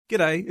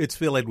G'day, it's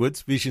Phil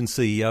Edwards, Vision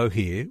CEO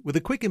here, with a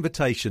quick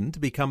invitation to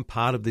become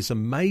part of this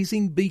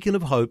amazing beacon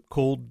of hope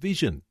called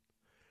Vision.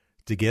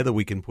 Together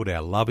we can put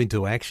our love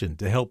into action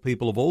to help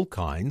people of all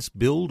kinds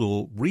build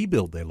or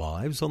rebuild their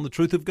lives on the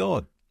truth of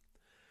God.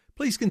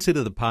 Please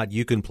consider the part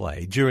you can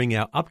play during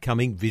our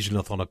upcoming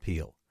Visionathon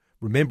appeal,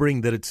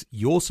 remembering that it's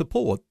your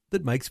support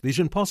that makes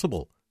Vision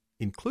possible,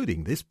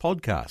 including this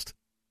podcast.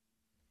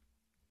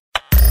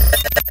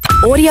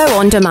 Audio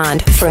on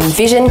demand from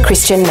Vision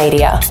Christian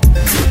Media.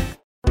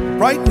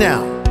 Right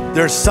now,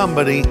 there's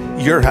somebody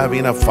you're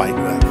having a fight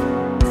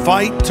with.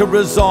 Fight to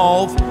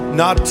resolve,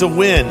 not to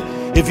win.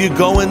 If you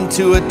go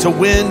into it to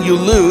win, you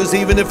lose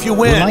even if you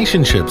win.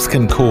 Relationships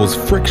can cause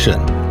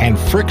friction, and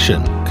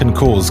friction can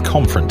cause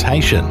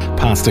confrontation.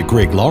 Pastor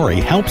Greg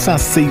Laurie helps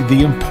us see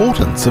the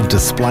importance of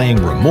displaying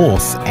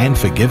remorse and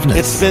forgiveness.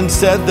 It's been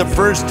said the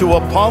first to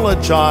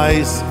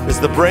apologize is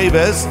the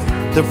bravest.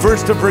 The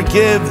first to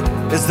forgive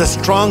is the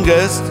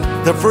strongest.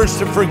 The first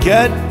to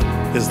forget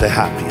is the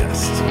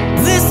happiest.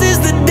 This is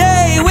the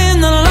day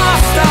when the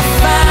lost are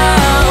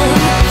found.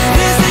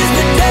 This is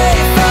the day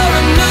for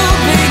a new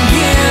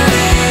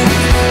beginning.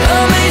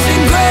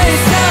 Amazing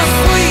grace, how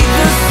sweet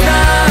the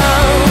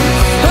sound.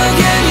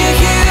 Again you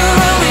hear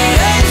all the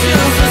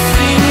angels are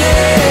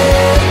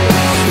singing.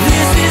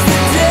 This is the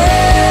day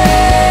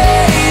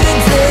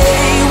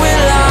when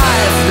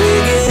life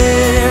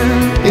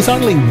begins. There's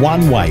only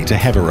one way to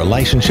have a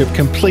relationship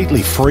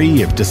completely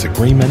free of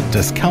disagreement,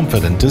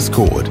 discomfort and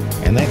discord,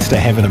 and that's to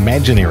have an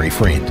imaginary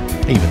friend.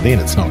 Even then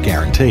it's not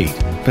guaranteed.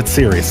 But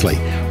seriously,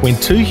 when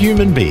two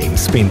human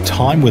beings spend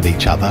time with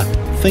each other,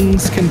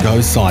 things can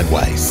go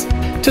sideways.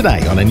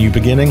 Today on A New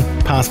Beginning,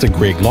 Pastor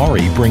Greg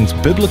Laurie brings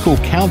biblical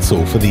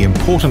counsel for the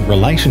important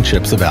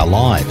relationships of our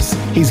lives.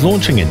 He's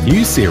launching a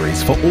new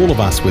series for all of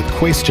us with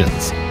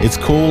questions. It's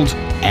called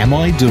Am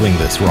I Doing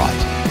This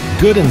Right?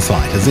 Good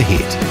insight is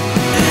ahead.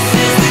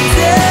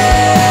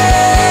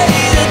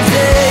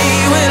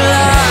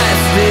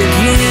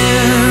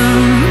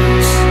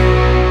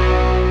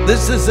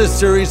 This is a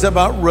series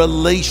about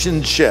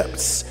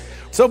relationships.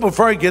 So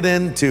before I get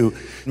into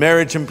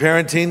marriage and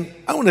parenting,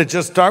 I want to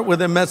just start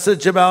with a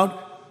message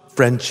about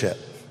friendship.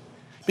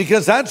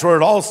 Because that's where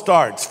it all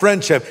starts,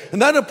 friendship.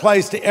 And that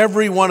applies to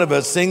every one of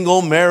us,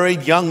 single,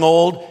 married, young,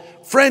 old.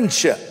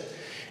 Friendship.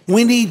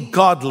 We need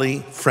godly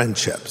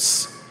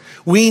friendships.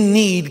 We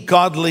need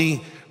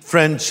godly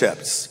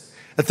friendships.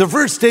 At the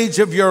first stage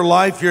of your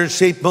life, you're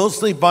shaped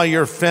mostly by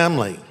your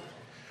family.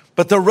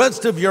 But the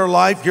rest of your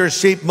life, you're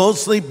shaped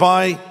mostly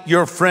by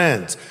your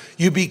friends.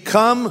 You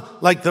become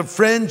like the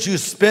friends you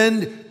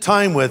spend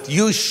time with.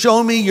 You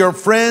show me your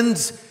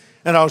friends,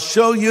 and I'll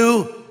show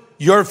you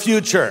your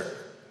future.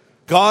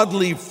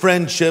 Godly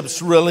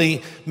friendships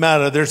really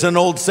matter. There's an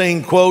old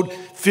saying, quote,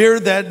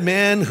 "Fear that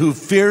man who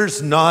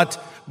fears not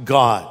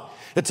God."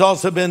 It's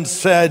also been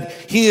said,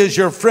 he is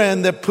your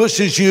friend that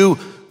pushes you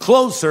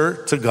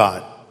closer to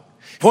God.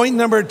 Point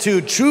number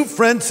 2, true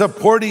friends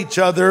support each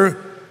other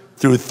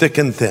through thick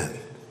and thin.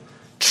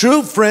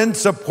 True friends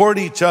support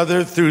each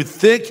other through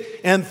thick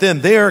and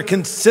thin. They are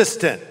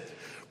consistent.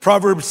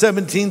 Proverbs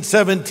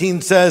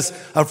 17:17 says,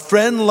 "A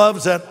friend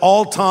loves at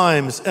all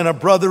times, and a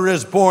brother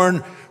is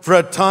born for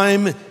a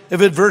time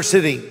of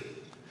adversity."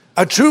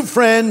 A true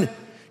friend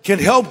can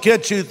help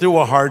get you through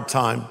a hard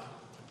time.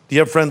 Do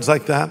you have friends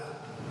like that?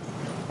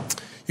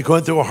 You're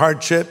going through a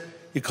hardship,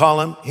 you call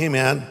them, "Hey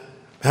man,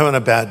 I'm having a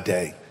bad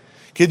day."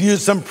 Could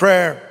use some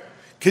prayer.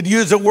 Could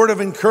use a word of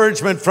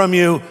encouragement from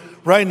you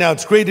right now.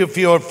 It's great if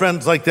you have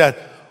friends like that.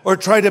 Or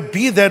try to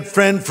be that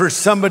friend for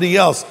somebody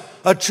else.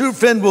 A true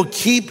friend will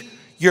keep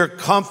your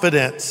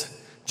confidence.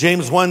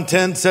 James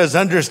 1:10 says,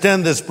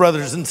 "Understand this,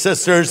 brothers and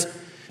sisters.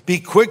 Be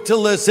quick to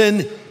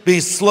listen, be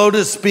slow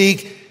to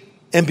speak,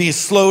 and be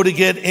slow to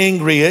get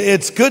angry."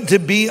 It's good to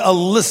be a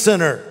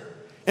listener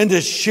and to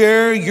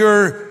share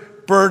your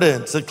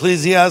burdens.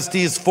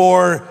 Ecclesiastes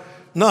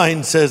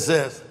 4:9 says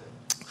this,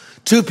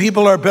 "Two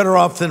people are better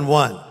off than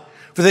one,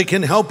 for they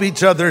can help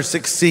each other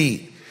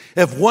succeed.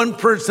 If one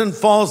person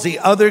falls, the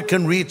other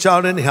can reach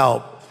out and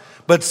help.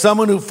 But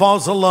someone who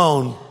falls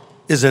alone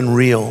is in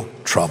real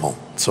trouble."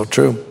 So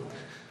true.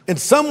 In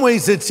some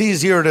ways, it's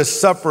easier to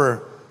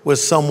suffer with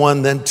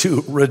someone than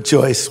to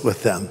rejoice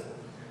with them.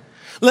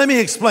 Let me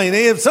explain.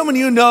 If someone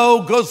you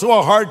know goes through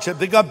a hardship,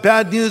 they got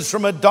bad news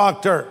from a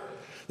doctor,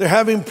 they're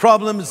having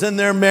problems in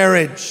their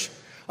marriage,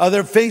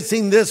 they're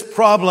facing this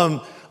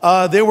problem,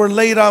 they were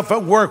laid off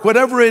at work,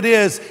 whatever it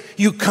is,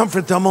 you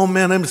comfort them. "Oh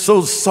man, I'm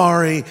so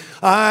sorry.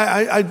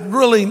 I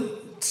really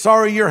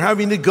sorry you're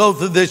having to go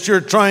through this."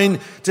 You're trying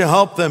to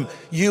help them.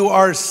 You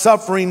are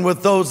suffering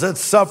with those that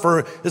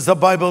suffer, as the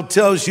Bible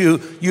tells you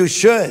you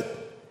should.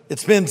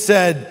 It's been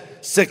said,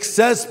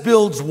 success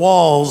builds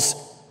walls,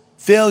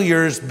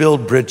 failures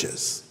build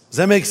bridges. Does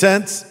that make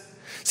sense?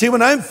 See,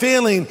 when I'm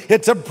failing,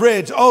 it's a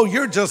bridge. Oh,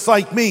 you're just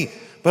like me.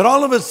 But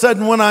all of a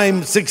sudden, when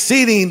I'm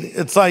succeeding,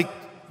 it's like,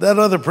 that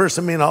other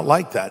person may not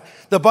like that.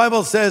 The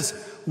Bible says,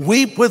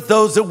 weep with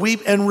those that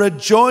weep and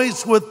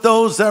rejoice with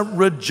those that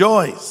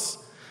rejoice.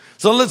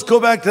 So let's go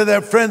back to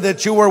that friend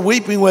that you were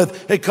weeping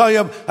with. They call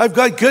you up. I've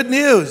got good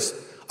news.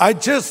 I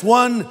just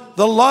won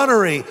the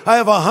lottery. I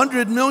have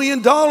 $100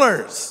 million.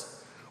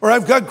 Or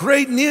I've got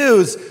great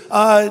news.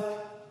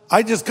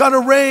 I just got a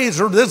raise.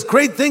 Or this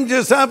great thing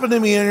just happened to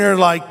me. And you're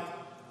like,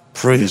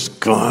 praise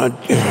God.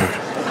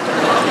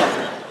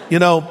 You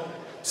know,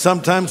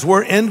 sometimes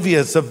we're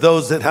envious of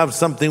those that have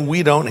something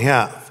we don't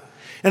have.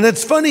 And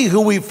it's funny who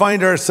we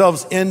find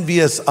ourselves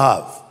envious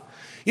of.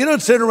 You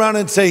don't sit around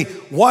and say,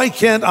 why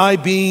can't I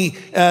be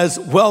as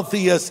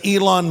wealthy as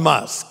Elon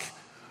Musk?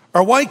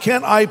 Or why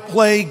can't I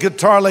play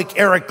guitar like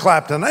Eric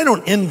Clapton? I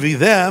don't envy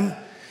them.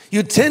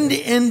 You tend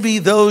to envy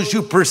those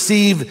you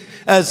perceive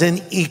as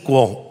an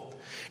equal.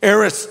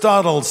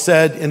 Aristotle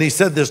said, and he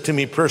said this to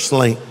me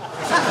personally,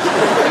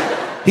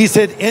 he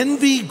said,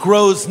 envy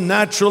grows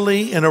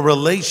naturally in a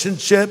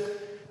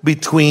relationship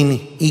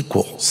between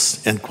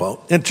equals, end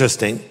quote.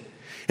 Interesting.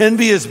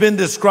 Envy has been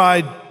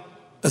described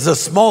as a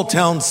small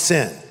town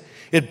sin.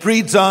 It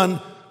breeds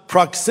on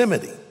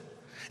proximity.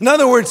 In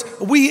other words,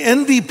 we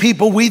envy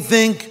people. We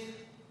think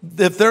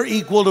if they're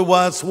equal to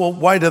us, well,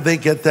 why do they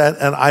get that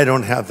and I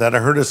don't have that? I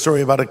heard a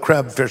story about a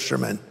crab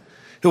fisherman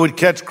who would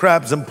catch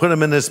crabs and put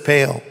them in his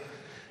pail.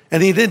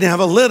 And he didn't have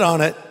a lid on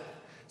it.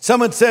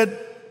 Someone said,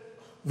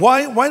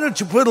 why don't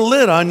you put a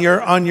lid on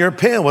your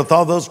pail with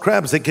all those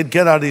crabs that could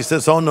get out? He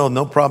says, oh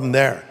no problem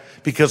there.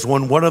 Because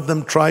when one of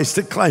them tries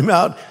to climb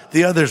out,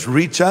 the others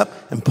reach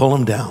up and pull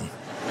them down.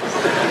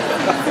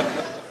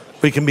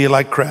 We can be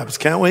like crabs,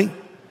 can't we?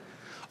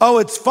 Oh,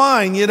 it's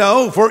fine, you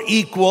know, if we're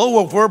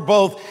equal, if we're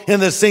both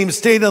in the same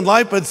state in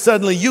life, but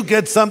suddenly you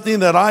get something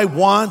that I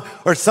want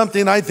or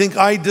something I think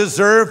I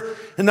deserve,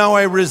 and now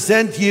I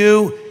resent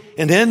you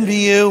and envy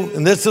you.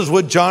 And this is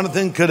what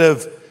Jonathan could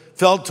have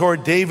felt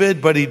toward David,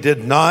 but he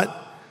did not.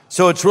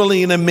 So it's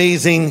really an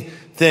amazing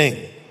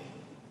thing.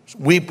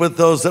 Weep with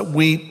those that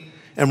weep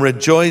and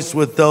rejoice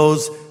with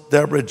those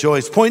that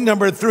rejoice. Point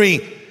number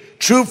 3,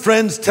 true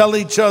friends tell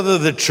each other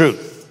the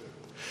truth.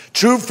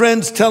 True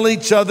friends tell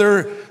each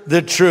other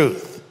the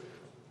truth.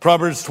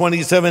 Proverbs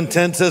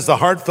 27:10 says, the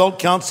heartfelt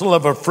counsel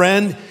of a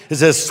friend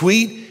is as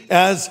sweet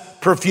as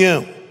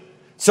perfume.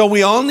 So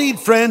we all need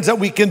friends that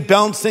we can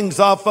bounce things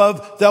off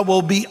of that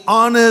will be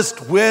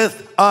honest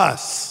with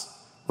us,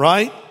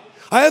 right?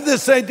 I have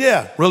this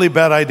idea. Really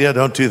bad idea.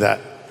 Don't do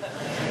that.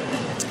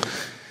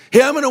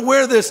 Hey, I'm going to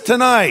wear this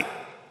tonight.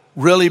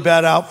 Really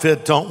bad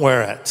outfit. Don't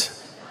wear it.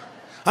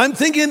 I'm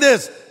thinking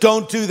this.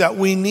 Don't do that.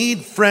 We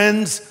need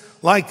friends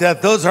like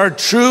that. Those are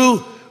true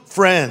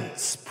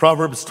friends.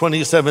 Proverbs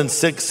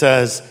 27:6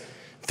 says,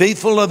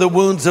 faithful are the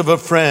wounds of a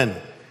friend,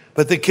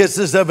 but the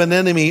kisses of an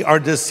enemy are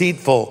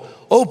deceitful.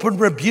 Open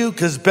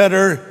rebuke is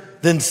better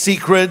than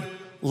secret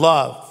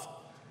love.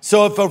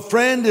 So if a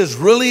friend is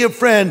really a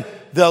friend,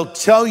 they'll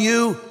tell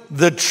you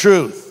the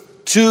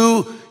truth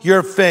to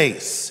your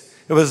face.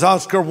 It was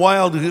Oscar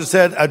Wilde who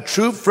said, a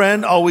true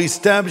friend always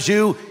stabs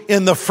you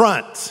in the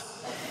front,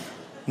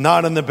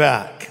 not in the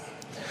back.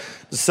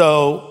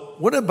 So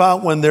what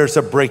about when there's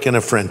a break in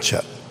a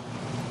friendship?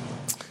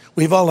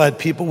 We've all had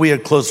people we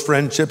had close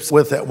friendships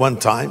with at one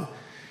time,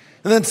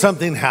 and then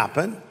something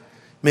happened.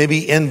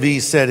 Maybe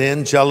envy set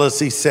in,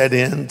 jealousy set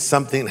in,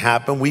 something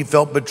happened. We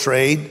felt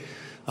betrayed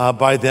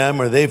by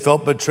them, or they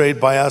felt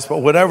betrayed by us. But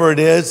whatever it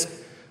is,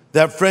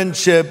 that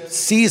friendship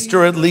ceased,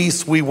 or at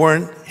least we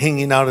weren't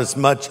hanging out as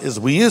much as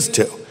we used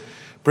to.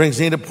 Brings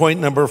me to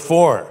point number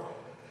 4.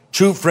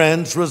 True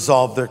friends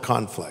resolve their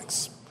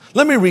conflicts.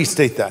 Let me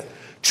restate that.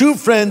 True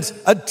friends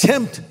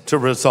attempt to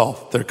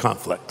resolve their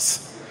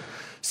conflicts.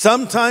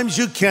 Sometimes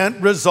you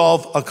can't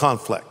resolve a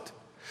conflict.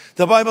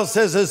 The Bible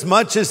says, as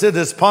much as it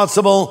is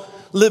possible,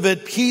 live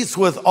at peace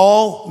with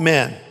all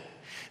men.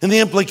 And the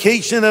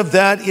implication of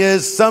that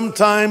is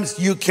sometimes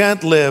you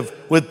can't live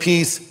with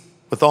peace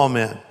with all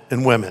men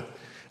and women.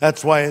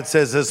 That's why it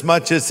says, as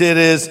much as it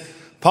is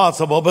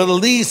possible, but at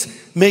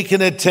least make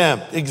an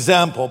attempt.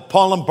 Example,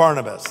 Paul and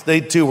Barnabas, they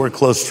too were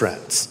close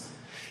friends.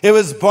 It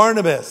was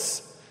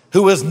Barnabas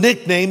who was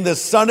nicknamed the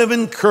son of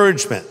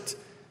encouragement.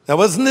 That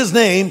wasn't his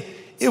name,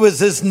 it was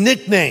his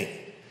nickname.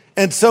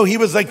 And so he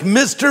was like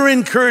Mr.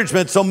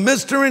 Encouragement. So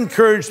Mr.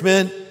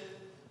 Encouragement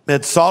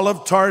met Saul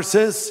of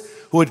Tarsus,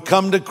 who had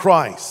come to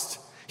Christ.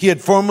 He had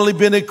formerly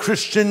been a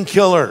Christian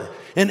killer,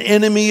 an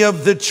enemy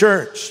of the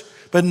church.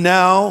 But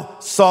now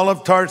Saul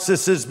of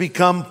Tarsus has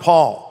become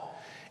Paul.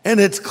 And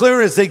it's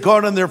clear as they go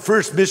out on their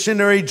first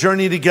missionary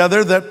journey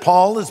together that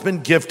Paul has been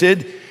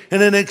gifted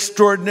in an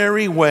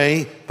extraordinary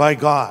way by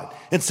God.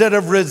 Instead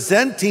of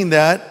resenting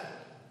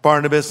that,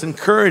 Barnabas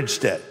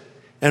encouraged it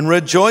and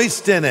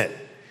rejoiced in it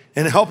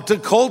and helped to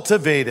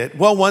cultivate it.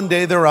 Well, one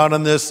day they're out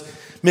on this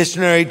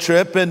missionary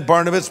trip and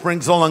Barnabas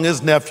brings along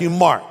his nephew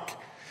Mark.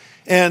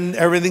 And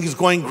everything is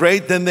going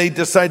great. Then they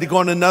decide to go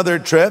on another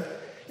trip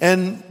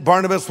and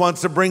Barnabas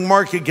wants to bring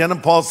Mark again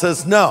and Paul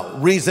says no.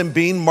 Reason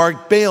being,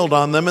 Mark bailed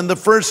on them in the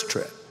first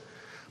trip.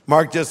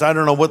 Mark just, I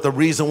don't know what the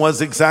reason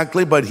was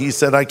exactly, but he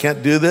said, I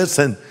can't do this.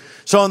 And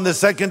so on the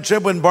second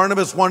trip, when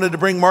Barnabas wanted to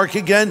bring Mark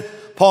again,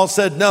 Paul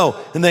said no.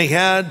 And they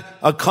had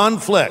a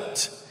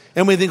conflict.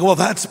 And we think, well,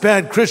 that's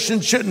bad.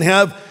 Christians shouldn't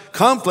have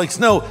conflicts.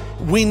 No,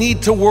 we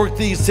need to work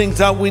these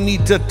things out. We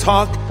need to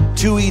talk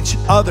to each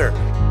other.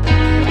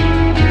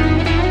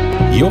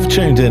 You've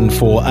tuned in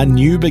for A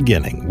New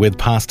Beginning with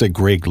Pastor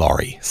Greg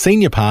Laurie,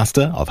 Senior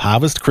Pastor of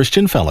Harvest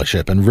Christian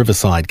Fellowship in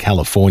Riverside,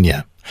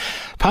 California.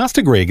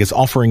 Pastor Greg is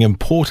offering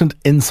important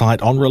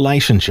insight on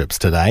relationships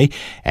today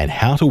and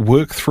how to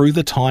work through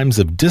the times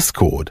of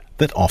discord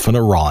that often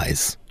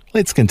arise.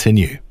 Let's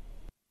continue.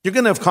 You're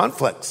going to have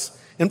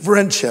conflicts in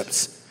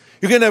friendships.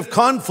 You're going to have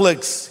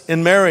conflicts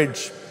in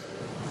marriage.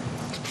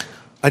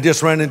 I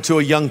just ran into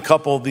a young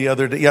couple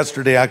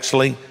yesterday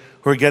actually,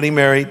 who are getting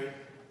married,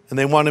 and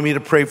they wanted me to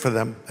pray for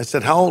them. I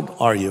said, how old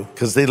are you?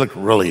 Because they look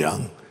really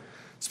young,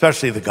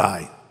 especially the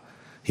guy.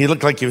 He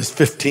looked like he was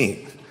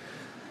 15.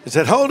 I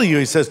said, how old are you?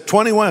 He says,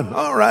 21.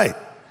 All right.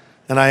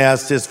 And I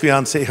asked his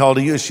fiancée, how old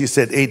are you? She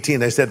said,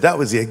 18. I said, that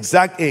was the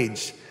exact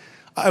age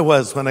I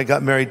was when I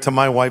got married to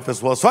my wife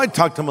as well. So I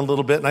talked to them a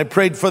little bit and I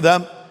prayed for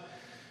them.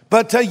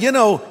 But, you're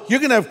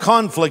going to have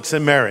conflicts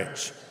in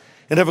marriage.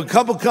 And if a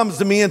couple comes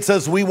to me and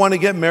says, we want to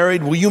get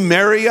married, will you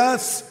marry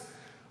us?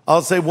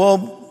 I'll say,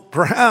 well,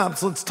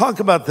 perhaps let's talk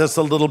about this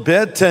a little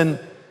bit. And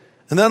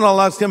then I'll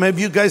ask them, have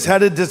you guys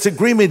had a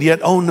disagreement yet?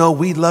 Oh, no,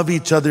 we love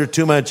each other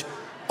too much.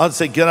 I'll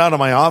say, get out of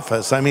my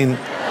office. I mean,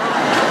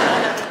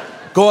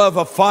 go have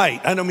a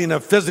fight. I don't mean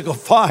a physical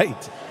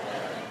fight.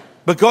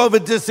 But go have a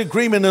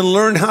disagreement and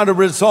learn how to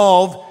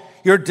resolve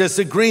your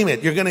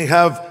disagreement. You're going to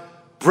have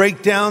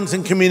breakdowns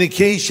in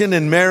communication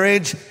in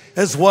marriage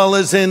as well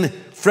as in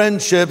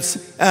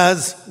friendships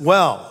as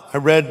well. I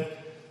read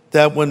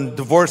that when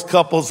divorced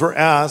couples were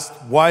asked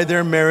why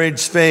their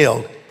marriage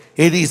failed,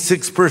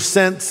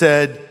 86%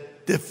 said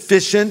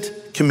deficient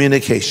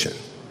communication.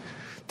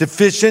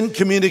 Deficient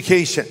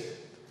communication.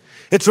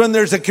 It's when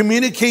there's a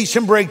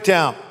communication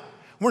breakdown.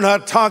 We're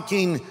not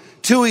talking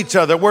to each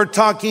other. We're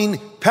talking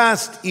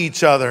past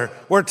each other.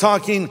 We're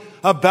talking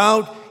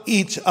about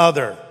each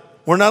other.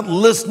 We're not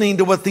listening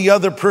to what the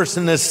other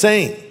person is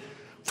saying.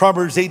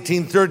 Proverbs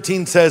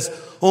 18:13 says,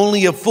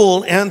 only a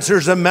fool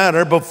answers a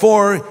matter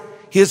before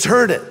he has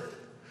heard it.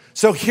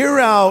 So hear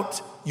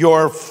out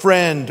your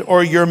friend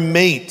or your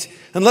mate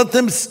and let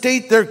them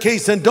state their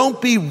case, and don't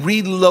be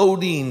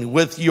reloading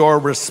with your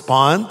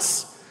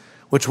response,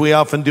 which we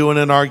often do in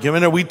an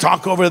argument, or we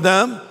talk over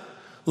them,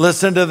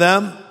 listen to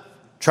them,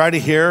 try to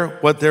hear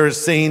what they're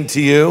saying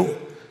to you.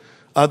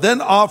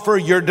 Then offer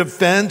your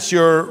defense,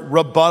 your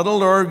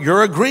rebuttal, or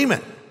your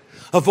agreement.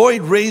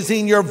 Avoid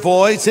raising your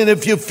voice, and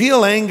if you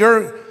feel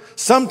anger,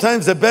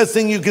 sometimes the best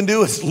thing you can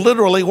do is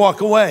literally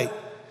walk away,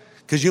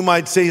 because you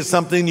might say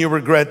something you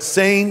regret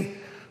saying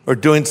or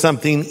doing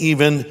something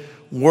even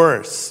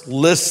worse.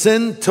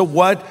 Listen to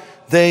what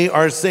they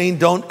are saying.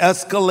 Don't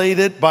escalate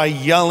it by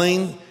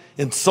yelling,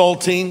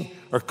 insulting,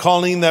 or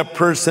calling that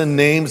person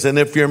names. And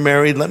if you're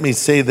married, let me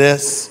say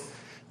this: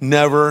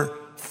 never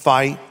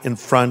fight in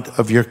front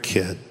of your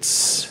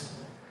kids.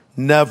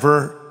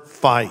 Never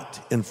fight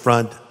in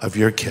front of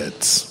your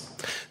kids.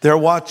 They're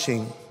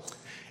watching,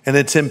 and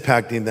it's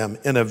impacting them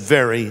in a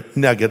very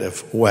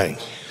negative way.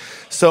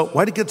 So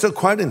why do you get so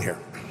quiet in here?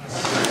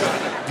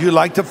 Do you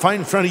like to fight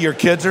in front of your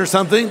kids or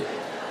something?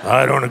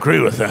 I don't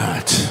agree with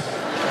that.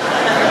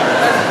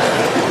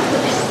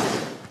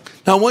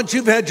 Now, once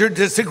you've had your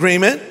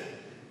disagreement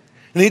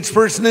and each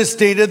person has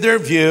stated their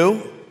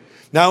view,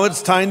 now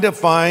it's time to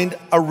find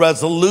a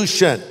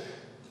resolution.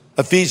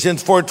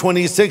 Ephesians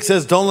 4:26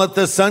 says, don't let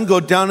the sun go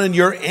down in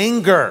your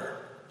anger.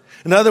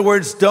 In other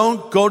words,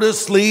 don't go to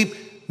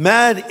sleep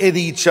mad at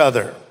each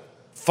other.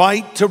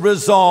 Fight to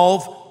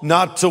resolve,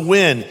 not to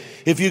win.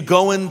 If you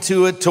go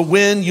into it to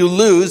win, you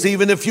lose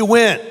even if you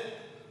win.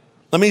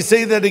 Let me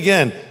say that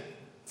again.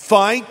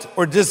 Fight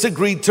or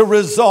disagree to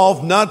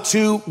resolve, not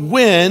to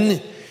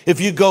win.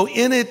 If you go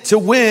in it to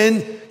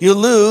win, you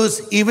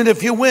lose even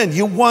if you win.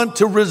 You want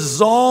to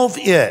resolve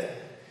it.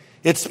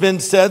 It's been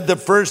said the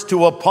first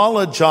to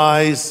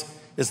apologize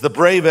is the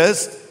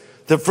bravest.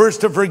 The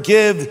first to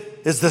forgive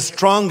is the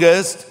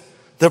strongest.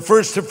 The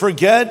first to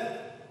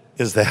forget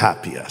is the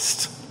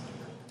happiest.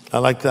 I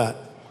like that.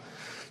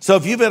 So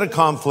if you've had a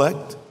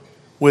conflict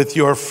with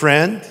your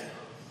friend,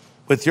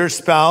 with your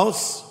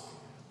spouse,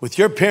 with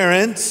your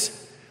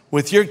parents,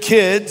 with your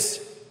kids,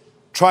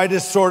 try to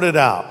sort it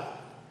out.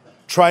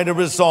 Try to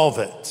resolve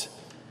it,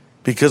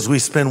 because we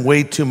spend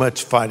way too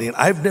much fighting.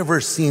 I've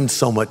never seen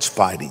so much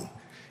fighting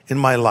in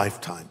my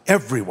lifetime,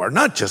 everywhere,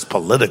 not just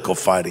political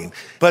fighting,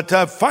 but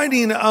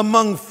fighting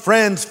among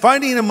friends,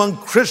 fighting among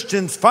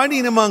Christians,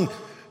 fighting among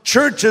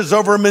churches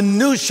over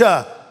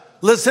minutia.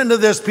 Listen to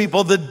this,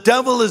 people. The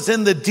devil is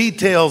in the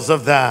details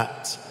of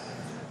that.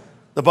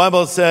 The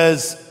Bible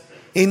says,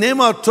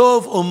 "Inema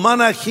tov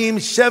umanachim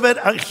shevet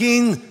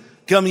achim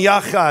gam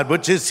yachad,"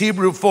 which is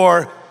Hebrew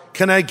for,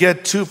 can I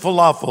get 2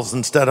 falafels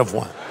instead of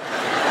 1?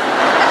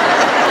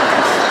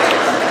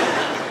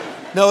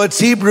 No, it's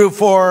Hebrew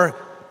for,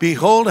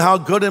 behold how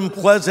good and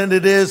pleasant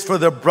it is for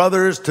the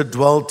brothers to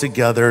dwell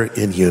together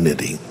in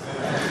unity.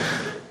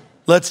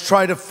 Let's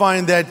try to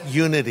find that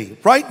unity.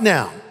 Right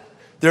now,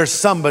 there's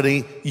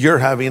somebody you're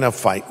having a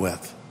fight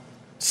with.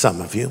 Some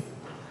of you.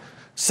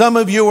 Some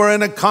of you are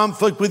in a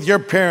conflict with your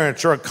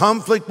parents or a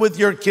conflict with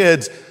your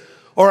kids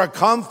or a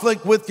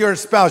conflict with your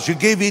spouse. You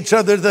gave each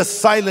other the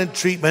silent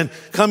treatment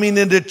coming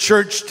into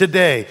church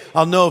today.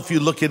 I'll know if you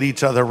look at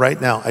each other right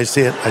now. I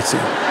see it. I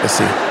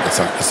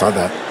saw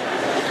that.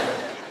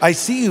 I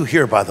see you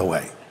here, by the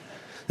way.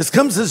 This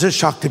comes as a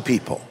shock to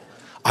people.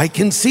 I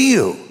can see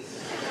you.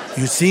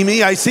 You see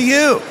me, I see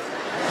you.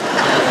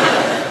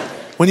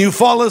 When you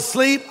fall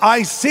asleep,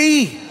 I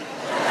see.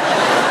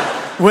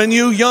 When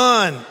you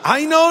yawn,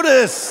 I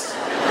notice.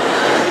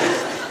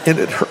 And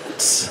it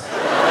hurts.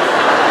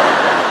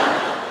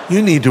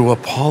 You need to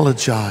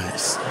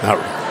apologize. Not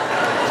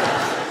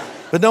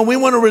really. But no, we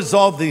want to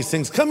resolve these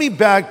things. Coming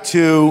back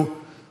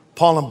to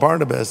Paul and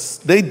Barnabas,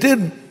 they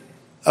did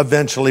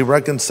eventually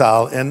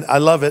reconcile. And I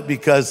love it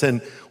because in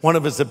one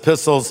of his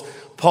epistles,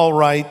 Paul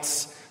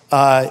writes,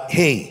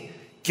 hey,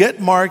 get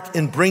Mark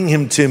and bring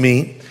him to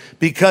me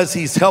because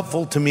he's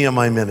helpful to me in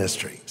my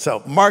ministry.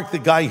 So Mark, the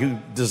guy who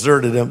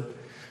deserted him,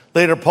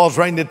 later Paul's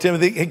writing to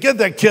Timothy, hey, get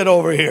that kid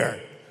over here.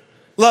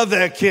 Love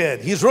that kid.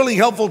 He's really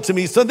helpful to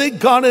me. So they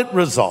got it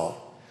resolved.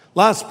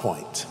 Last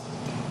point.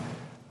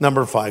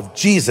 Number 5,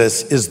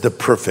 Jesus is the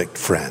perfect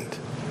friend.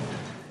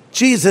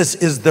 Jesus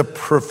is the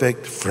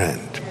perfect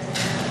friend.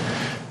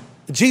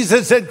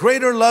 Jesus said,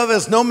 greater love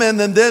has no man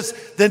than this,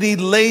 that he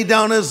laid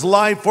down his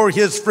life for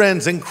his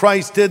friends. And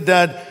Christ did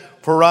that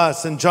for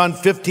us. In John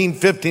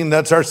 15:15,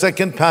 that's our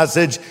second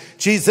passage.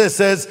 Jesus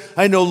says,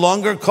 I no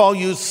longer call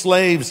you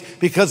slaves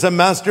because a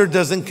master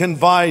doesn't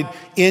confide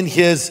in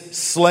his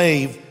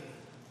slave.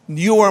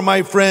 You are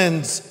my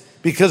friends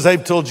because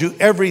I've told you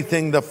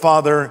everything the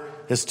Father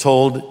has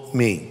told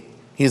me.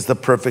 He's the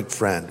perfect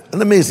friend.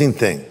 An amazing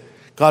thing.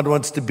 God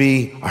wants to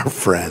be our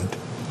friend.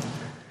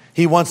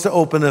 He wants to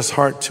open his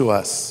heart to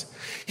us.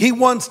 He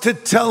wants to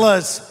tell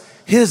us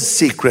his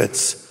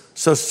secrets.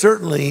 So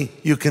certainly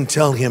you can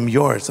tell him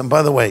yours. And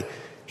by the way,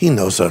 he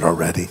knows it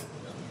already.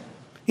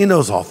 He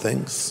knows all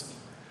things.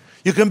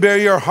 You can bare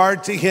your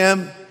heart to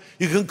him.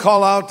 You can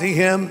call out to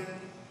him.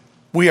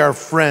 We are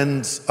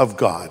friends of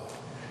God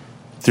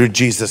through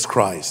Jesus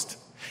Christ.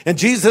 And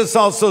Jesus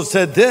also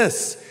said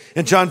this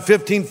in John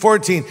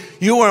 15:14,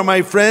 you are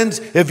my friends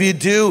if you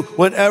do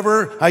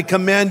whatever I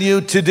command you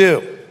to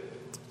do.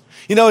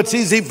 You know, it's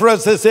easy for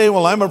us to say,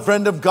 well, I'm a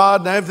friend of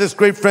God and I have this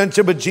great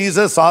friendship with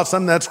Jesus.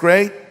 Awesome, that's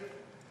great.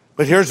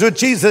 But here's what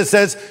Jesus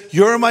says,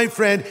 you're my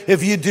friend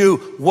if you do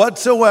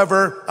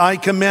whatsoever I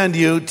command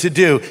you to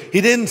do.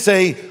 He didn't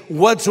say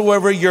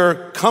whatsoever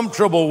you're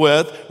comfortable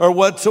with or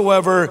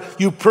whatsoever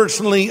you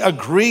personally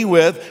agree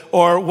with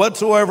or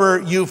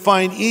whatsoever you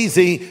find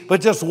easy,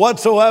 but just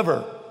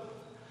whatsoever.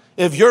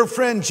 If your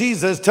friend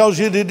Jesus tells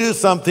you to do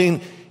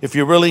something, if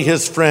you're really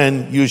his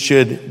friend, you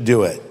should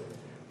do it.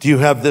 Do you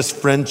have this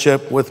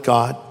friendship with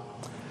God?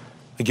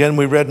 Again,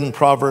 we read in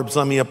Proverbs,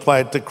 let me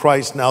apply it to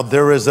Christ now.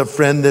 There is a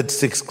friend that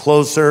sticks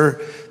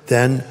closer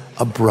than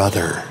a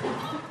brother.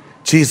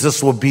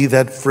 Jesus will be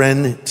that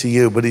friend to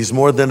you, but he's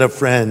more than a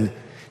friend.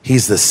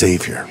 He's the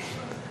Savior.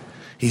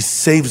 He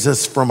saves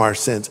us from our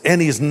sins.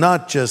 And he's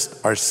not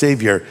just our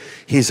Savior.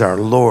 He's our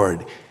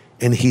Lord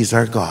and he's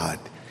our God.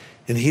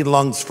 And he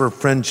longs for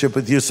friendship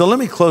with you. So let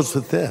me close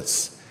with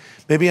this.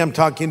 Maybe I'm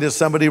talking to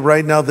somebody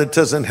right now that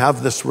doesn't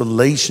have this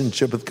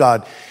relationship with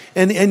God.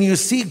 And you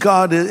see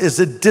God as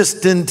a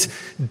distant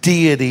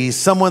deity,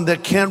 someone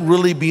that can't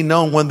really be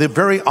known, when the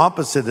very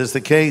opposite is the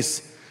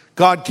case.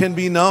 God can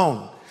be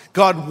known.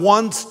 God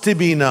wants to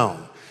be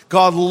known.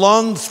 God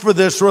longs for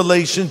this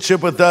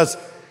relationship with us.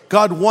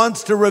 God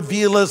wants to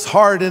reveal his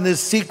heart and his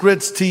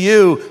secrets to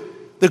you.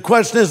 The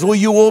question is, will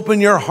you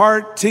open your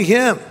heart to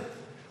him?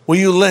 Will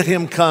you let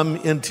him come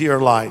into your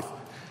life?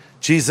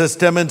 Jesus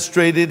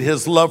demonstrated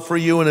his love for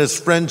you and his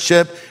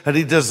friendship that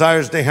he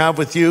desires to have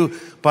with you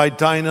by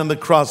dying on the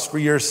cross for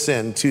your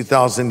sin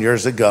 2,000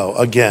 years ago.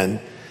 Again,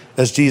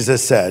 as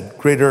Jesus said,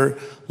 greater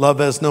love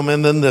has no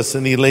man than this,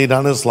 and he laid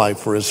down his life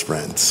for his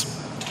friends.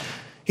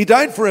 He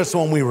died for us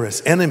when we were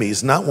his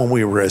enemies, not when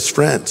we were his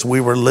friends. We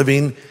were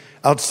living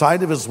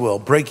outside of his will,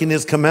 breaking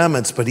his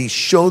commandments, but he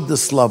showed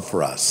this love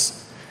for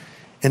us.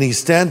 And he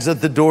stands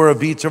at the door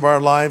of each of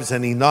our lives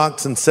and he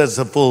knocks and says,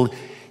 if we'll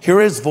hear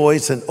his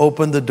voice and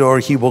open the door,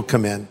 he will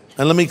come in.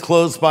 And let me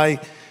close by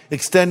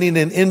extending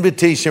an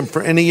invitation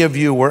for any of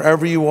you,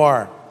 wherever you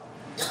are.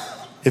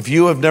 If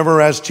you have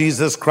never asked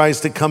Jesus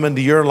Christ to come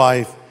into your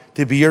life,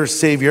 to be your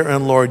Savior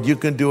and Lord, you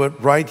can do it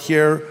right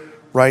here,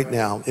 right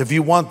now. If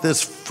you want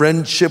this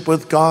friendship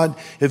with God,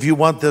 if you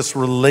want this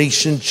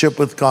relationship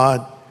with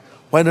God,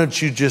 why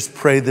don't you just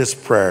pray this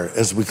prayer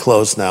as we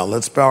close now?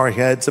 Let's bow our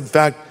heads. In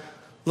fact,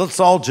 let's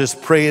all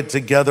just pray it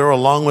together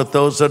along with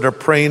those that are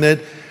praying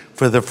it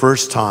for the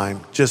first time.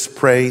 Just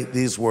pray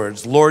these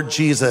words. Lord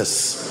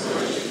Jesus,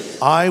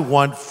 I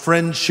want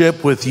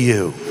friendship with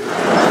you.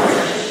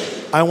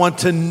 I want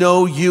to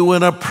know you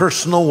in a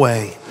personal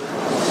way.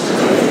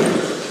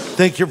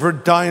 Thank you for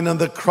dying on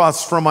the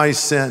cross for my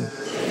sin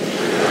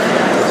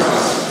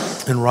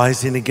and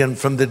rising again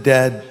from the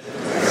dead.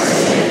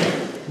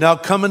 Now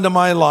come into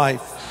my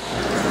life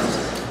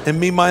and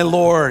be my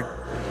Lord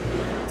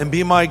and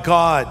be my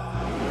God.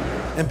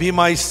 and be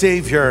my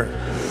Savior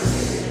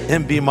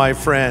and be my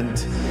friend.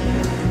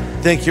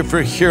 Thank you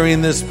for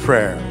hearing this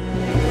prayer.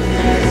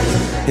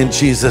 In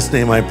Jesus'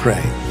 name I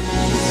pray.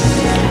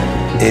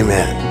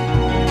 Amen.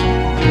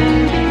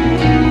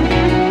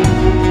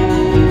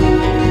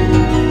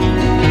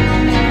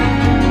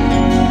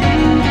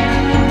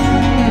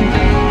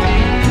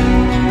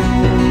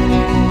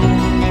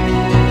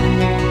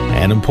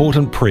 An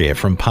important prayer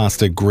from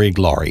Pastor Greg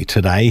Laurie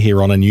today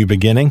here on A New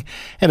Beginning.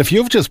 And if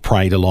you've just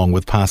prayed along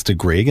with Pastor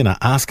Greg and are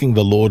asking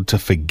the Lord to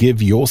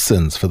forgive your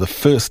sins for the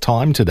first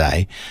time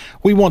today,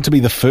 we want to be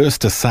the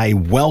first to say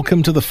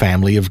welcome to the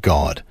family of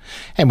God.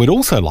 And we'd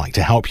also like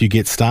to help you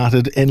get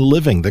started in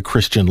living the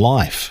Christian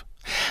life.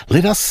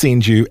 Let us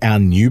send you our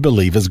New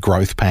Believers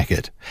Growth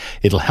Packet.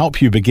 It'll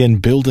help you begin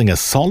building a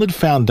solid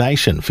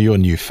foundation for your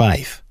new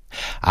faith.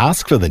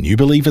 Ask for the New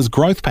Believers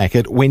Growth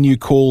Packet when you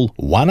call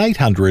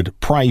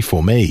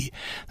 1-800-PRAY-FOR-ME.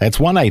 That's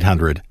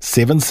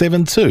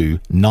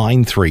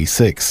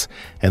 1-800-772-936.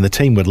 And the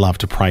team would love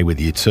to pray with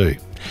you too.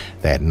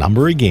 That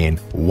number again,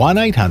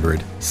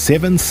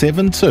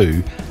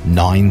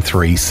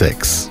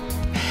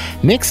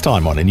 1-800-772-936. Next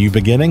time on A New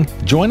Beginning,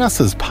 join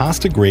us as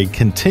Pastor Greg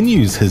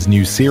continues his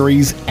new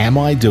series, Am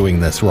I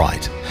Doing This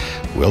Right?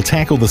 We'll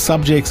tackle the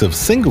subjects of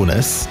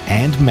singleness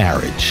and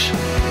marriage.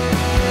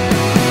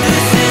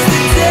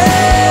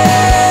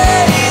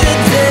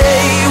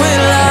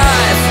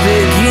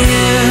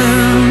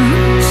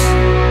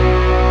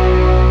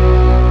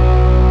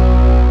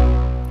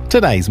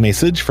 Today's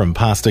message from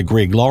Pastor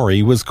Greg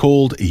Laurie was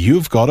called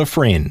You've Got a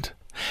Friend.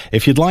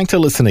 If you'd like to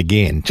listen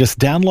again, just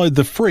download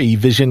the free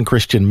Vision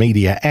Christian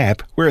Media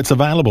app where it's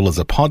available as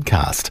a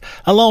podcast,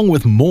 along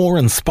with more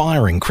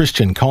inspiring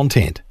Christian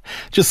content.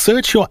 Just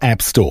search your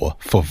app store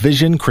for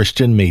Vision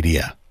Christian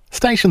Media.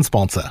 Station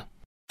sponsor.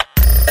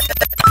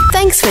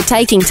 Thanks for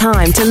taking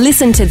time to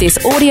listen to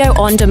this audio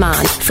on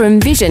demand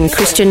from Vision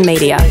Christian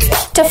Media.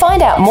 To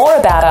find out more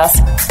about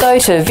us, go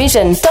to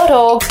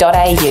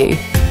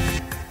vision.org.au.